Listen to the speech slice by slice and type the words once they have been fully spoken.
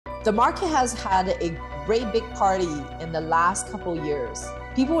The market has had a great big party in the last couple years.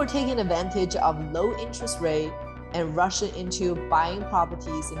 People were taking advantage of low interest rate and rushing into buying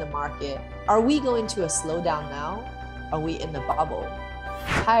properties in the market. Are we going to a slowdown now? Are we in the bubble?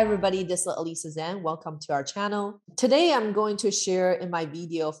 Hi everybody, this is Elisa Zhang. Welcome to our channel. Today I'm going to share in my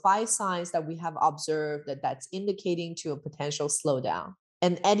video 5 signs that we have observed that's indicating to a potential slowdown.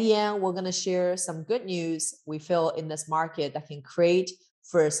 And at the end, we're going to share some good news we feel in this market that can create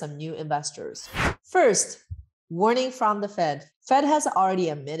for some new investors. First, warning from the Fed. Fed has already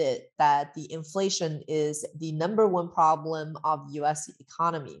admitted that the inflation is the #1 problem of US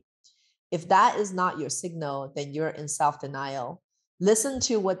economy. If that is not your signal, then you're in self-denial. Listen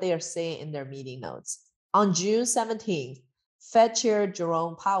to what they are saying in their meeting notes. On June 17th, Fed Chair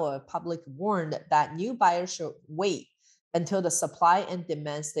Jerome Powell publicly warned that new buyers should wait until the supply and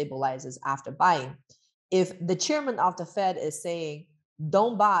demand stabilizes after buying. If the chairman of the Fed is saying,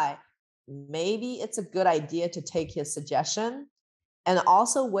 don't buy, maybe it's a good idea to take his suggestion. And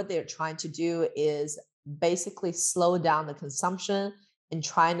also what they're trying to do is basically slow down the consumption and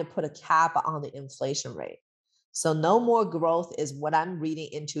trying to put a cap on the inflation rate. So no more growth is what I'm reading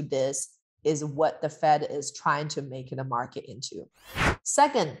into this, is what the Fed is trying to make the market into.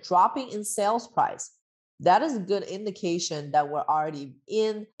 Second, dropping in sales price. That is a good indication that we're already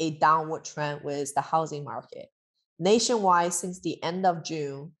in a downward trend with the housing market. Nationwide, since the end of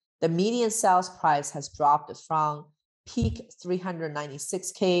June, the median sales price has dropped from peak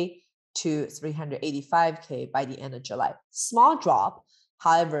 396K to 385K by the end of July. Small drop,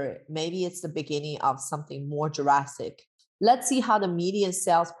 however, maybe it's the beginning of something more drastic. Let's see how the median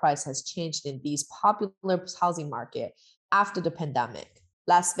sales price has changed in these popular housing market after the pandemic.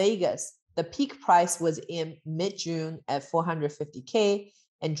 Las Vegas, the peak price was in mid-June at 450K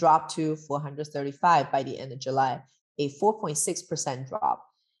and dropped to 435 by the end of July, a 4.6% drop.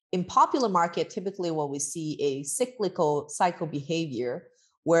 In popular market, typically when we see a cyclical cycle behavior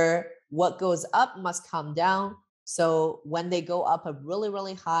where what goes up must come down. So when they go up a really,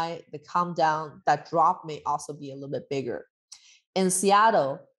 really high, they come down, that drop may also be a little bit bigger. In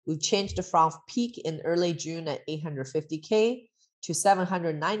Seattle, we've changed from peak in early June at 850K to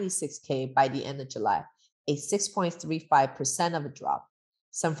 796K by the end of July, a 6.35% of a drop.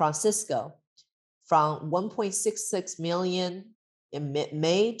 San Francisco, from 1.66 million in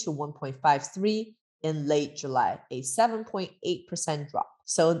mid-May to 1.53 in late July, a 7.8% drop.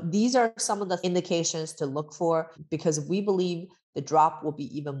 So these are some of the indications to look for because we believe the drop will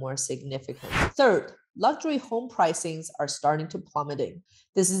be even more significant. Third, luxury home pricings are starting to plummeting.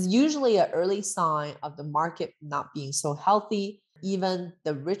 This is usually an early sign of the market not being so healthy. Even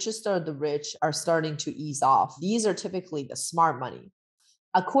the richest of the rich are starting to ease off. These are typically the smart money.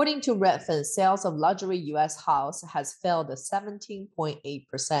 According to Redfin, sales of luxury US house has fell to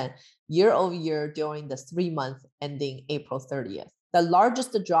 17.8% year over year during the 3 months ending April 30th. The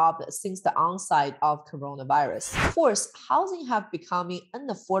largest drop since the onset of coronavirus. Fourth, housing have becoming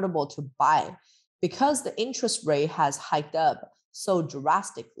unaffordable to buy because the interest rate has hiked up so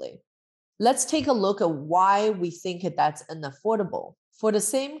drastically. Let's take a look at why we think that's unaffordable. For the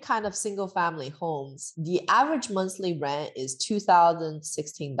same kind of single-family homes, the average monthly rent is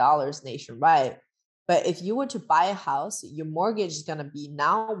 $2,016 nationwide. But if you were to buy a house, your mortgage is going to be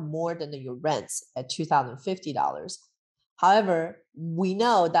now more than your rents at $2,050. However, we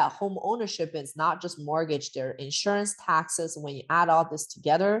know that home ownership is not just mortgage, there are insurance, taxes. When you add all this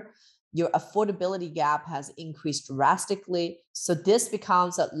together, your affordability gap has increased drastically. So this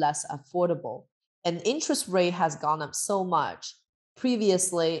becomes less affordable. And interest rate has gone up so much.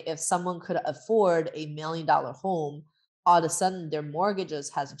 Previously, if someone could afford $1 million home, all of a sudden their mortgages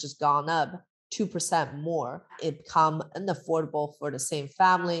has just gone up 2% more. It become unaffordable for the same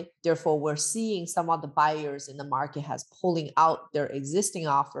family. Therefore, we're seeing some of the buyers in the market has pulling out their existing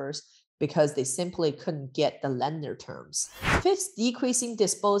offers because they simply couldn't get the lender terms. Fifth, decreasing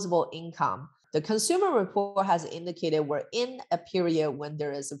disposable income. The consumer report has indicated we're in a period when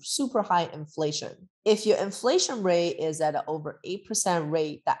there is a super high inflation. If your inflation rate is at an over 8%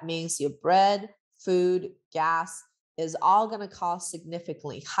 rate, that means your bread, food, gas is all going to cost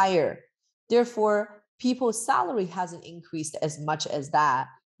significantly higher. Therefore, people's salary hasn't increased as much as that.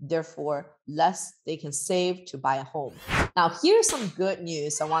 Therefore, less they can save to buy a home. Now, here's some good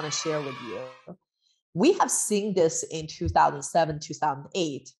news I want to share with you. We have seen this in 2007,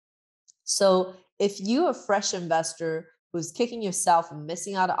 2008. So if you're a fresh investor who's kicking yourself and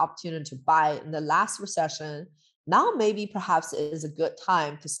missing out on the opportunity to buy in the last recession, now maybe perhaps it is a good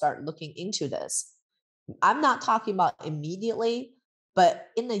time to start looking into this. I'm not talking about immediately, but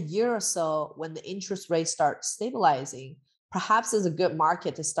in a year or so, when the interest rates start stabilizing, perhaps is a good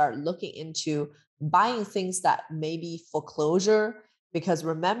market to start looking into buying things that may be foreclosure. Because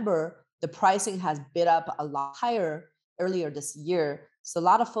remember, the pricing has bid up a lot higher earlier this year. So a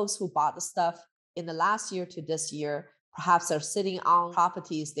lot of folks who bought the stuff in the last year to this year perhaps are sitting on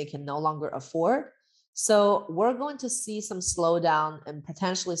properties they can no longer afford. So we're going to see some slowdown and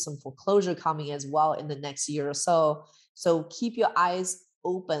potentially some foreclosure coming as well in the next year or so. So keep your eyes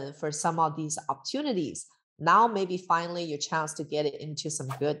open for some of these opportunities. Now maybe finally your chance to get it into some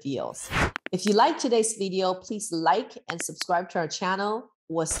good deals. If you like today's video, please like and subscribe to our channel.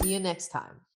 We'll see you next time.